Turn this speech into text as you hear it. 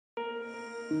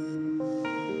Hi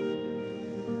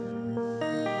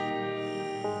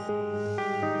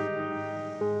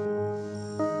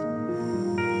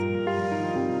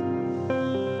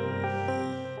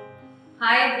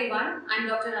everyone, I am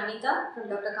Dr. Anitha from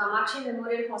Dr. KAMAKSHI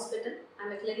Memorial Hospital. I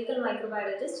am a clinical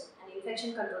microbiologist and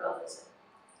infection control officer.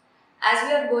 As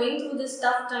we are going through these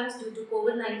tough times due to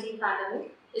COVID-19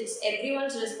 pandemic, it's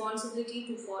everyone's responsibility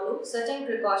to follow certain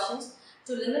precautions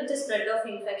to limit the spread of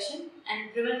infection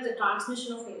and prevent the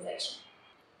transmission of infection.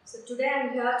 So today I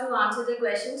am here to answer the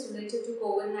questions related to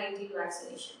COVID-19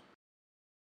 vaccination.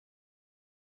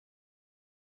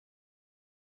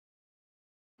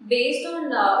 Based on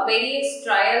the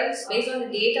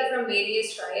data from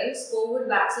various trials, COVID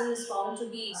vaccine is found to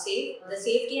be safe. The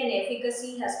safety and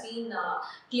efficacy has been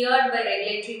cleared by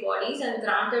regulatory bodies and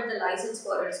granted the license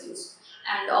for its use.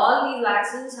 And all these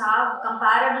vaccines have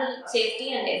comparable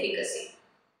safety and efficacy.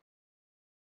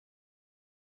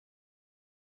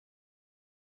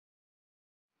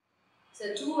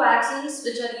 So two vaccines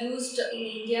which are used in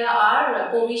India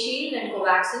are Covishield and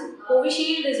Covaxin.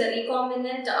 Covishield is a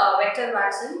recombinant vector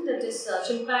vaccine, that is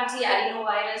chimpanzee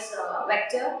adenovirus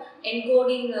vector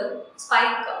encoding the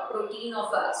spike protein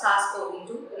of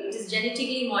SARS-CoV-2. It is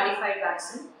genetically modified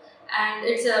vaccine and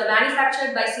it's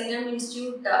manufactured by Serum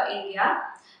Institute India.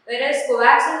 Whereas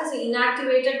Covaxin is an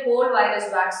inactivated whole virus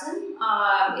vaccine.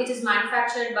 It is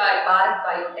manufactured by Bharat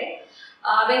Biotech.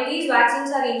 When these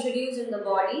vaccines are introduced in the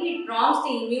body, it prompts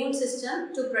the immune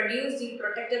system to produce the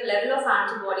protective level of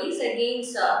antibodies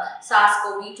against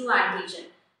SARS-CoV-2 antigen.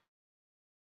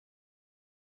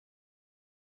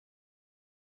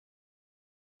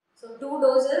 So, 2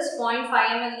 doses, 0.5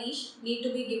 ml each, need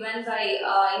to be given by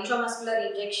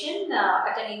intramuscular injection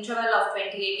at an interval of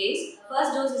 28 days.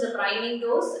 First dose is a priming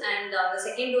dose and the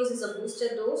second dose is a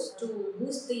booster dose to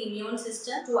boost the immune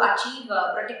system to achieve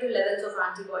protective levels of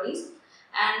antibodies.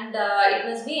 And it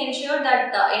must be ensured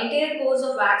that the entire course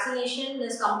of vaccination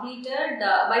is completed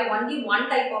by only one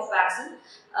type of vaccine,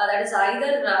 that is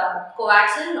either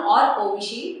Covaxin or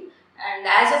Covishield. And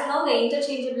as of now, the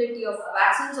interchangeability of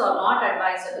vaccines are not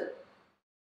advisable.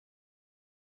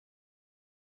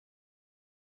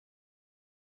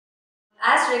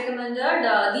 As recommended,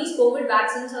 these COVID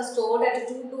vaccines are stored at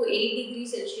 2 to 8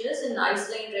 degrees Celsius in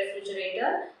ice-lined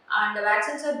refrigerator, and the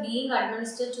vaccines are being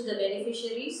administered to the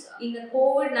beneficiaries in the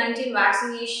COVID-19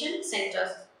 vaccination centers.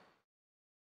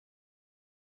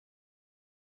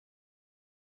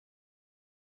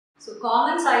 So,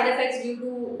 common side effects due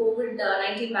to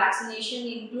COVID-19 vaccination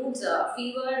includes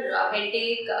fever,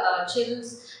 headache,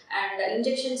 chills, and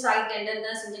injection site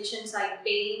tenderness, injection site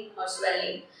pain or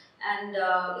swelling. And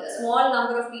a small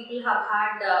number of people have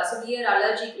had severe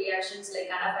allergic reactions like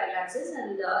anaphylaxis,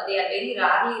 and they are very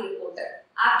rarely reported.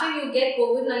 After you get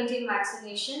COVID-19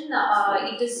 vaccination,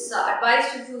 it is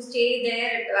advised to stay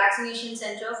there at the vaccination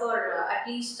center for at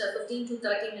least 15 to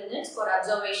 30 minutes for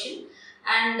observation,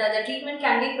 and the treatment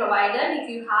can be provided if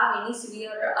you have any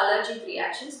severe allergic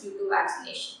reactions due to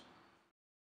vaccination.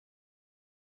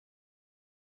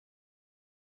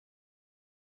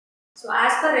 So,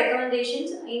 as per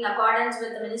recommendations in accordance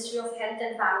with the Ministry of Health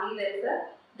and Family Welfare,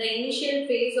 the initial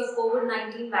phase of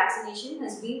COVID-19 vaccination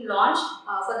has been launched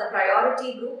for the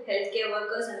priority group healthcare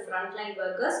workers and frontline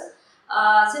workers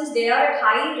since they are at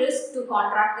high risk to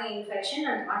contract the infection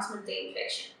and transmit the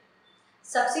infection.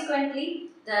 Subsequently,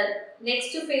 the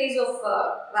next phase of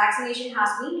vaccination has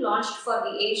been launched for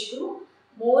the age group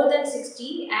more than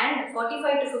 60 and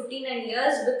 45 to 59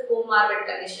 years with comorbid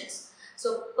conditions.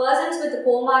 So, persons with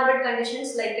comorbid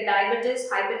conditions like diabetes,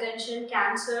 hypertension,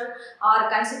 cancer are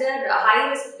considered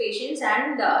high-risk patients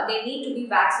and they need to be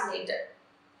vaccinated.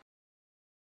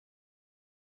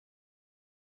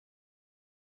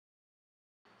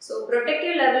 So,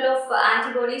 protective level of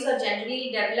antibodies are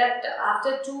generally developed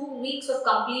after 2 weeks of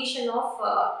completion of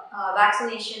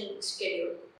vaccination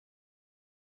schedule.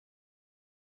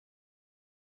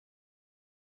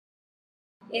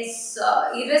 Yes,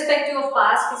 irrespective of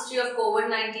past history of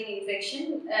COVID-19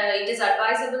 infection, it is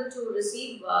advisable to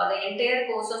receive the entire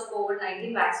course of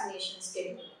COVID-19 vaccination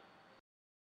schedule.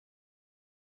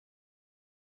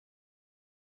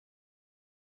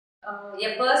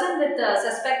 A person with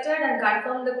suspected and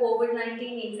confirmed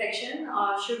COVID-19 infection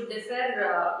should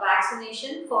defer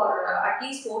vaccination for at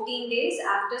least 14 days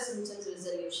after symptoms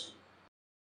resolution.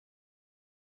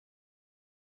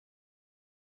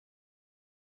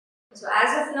 So,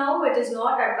 as of now, it is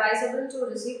not advisable to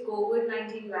receive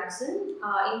COVID-19 vaccine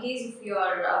in case if you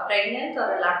are pregnant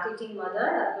or a lactating mother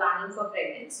or planning for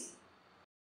pregnancy.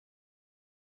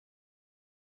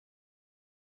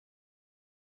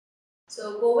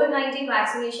 So, COVID-19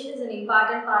 vaccination is an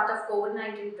important part of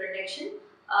COVID-19 protection.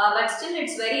 But still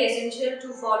it's very essential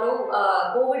to follow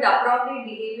COVID appropriate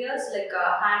behaviors like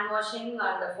hand washing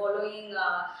and following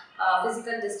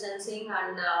physical distancing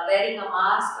and wearing a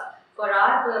mask for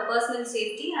our personal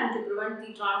safety and to prevent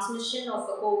the transmission of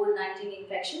a COVID-19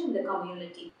 infection in the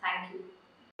community. Thank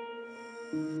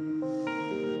you.